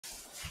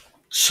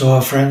So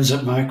our friends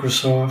at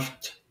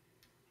Microsoft,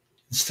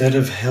 instead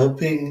of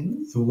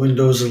helping the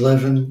Windows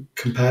 11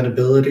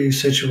 compatibility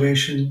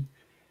situation,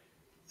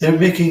 they're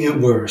making it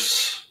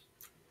worse.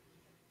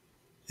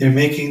 They're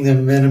making the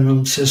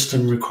minimum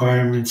system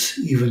requirements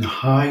even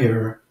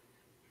higher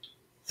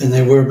than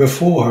they were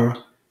before.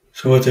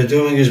 So what they're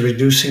doing is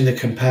reducing the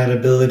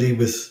compatibility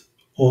with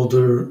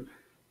older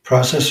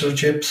processor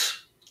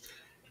chips.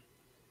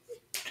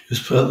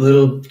 Just put a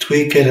little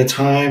tweak at a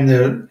time.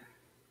 They're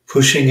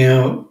pushing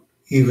out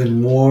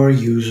even more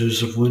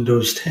users of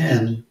Windows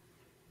 10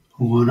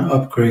 who want to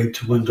upgrade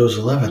to Windows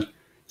 11.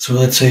 So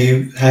let's say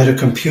you had a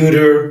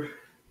computer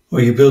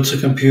or you built a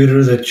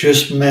computer that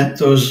just met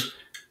those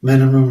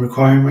minimum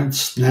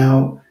requirements.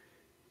 Now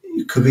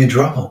you could be in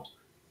trouble.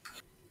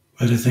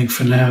 But I think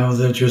for now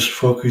they're just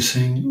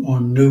focusing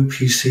on new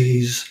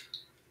PCs,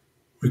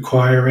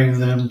 requiring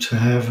them to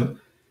have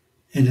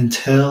an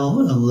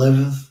Intel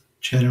 11th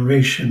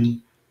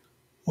generation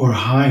or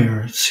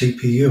higher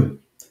CPU.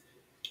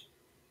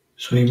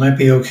 So you might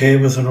be okay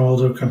with an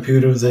older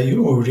computer that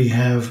you already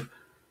have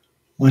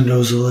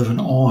Windows 11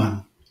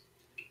 on,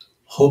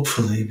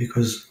 hopefully,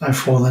 because I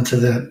fall into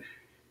that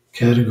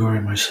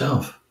category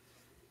myself.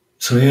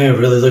 So yeah, it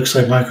really looks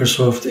like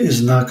Microsoft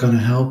is not going to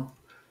help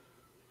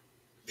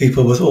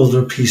people with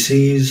older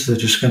PCs. They're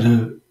just going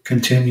to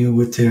continue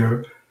with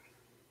their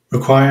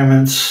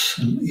requirements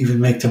and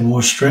even make them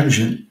more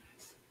stringent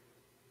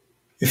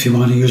if you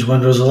want to use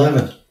Windows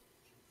 11.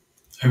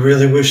 I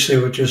really wish they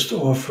would just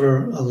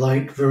offer a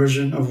light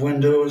version of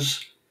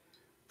Windows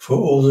for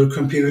older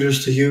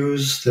computers to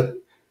use that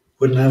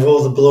wouldn't have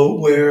all the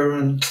bloatware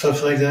and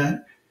stuff like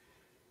that.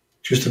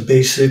 Just a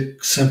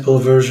basic, simple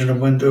version of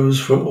Windows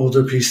for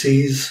older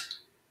PCs.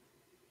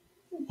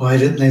 Why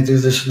didn't they do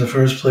this in the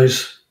first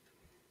place?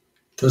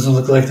 Doesn't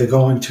look like they're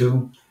going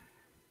to.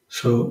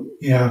 So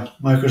yeah,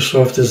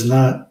 Microsoft is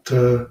not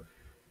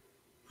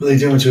really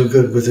doing too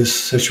good with this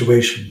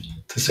situation,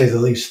 to say the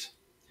least.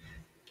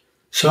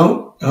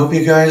 So I hope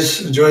you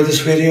guys enjoyed this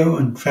video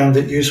and found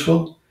it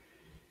useful.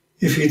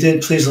 If you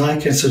did, please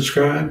like and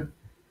subscribe.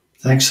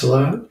 Thanks a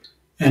lot,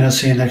 and I'll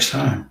see you next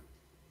time.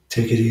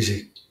 Take it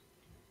easy.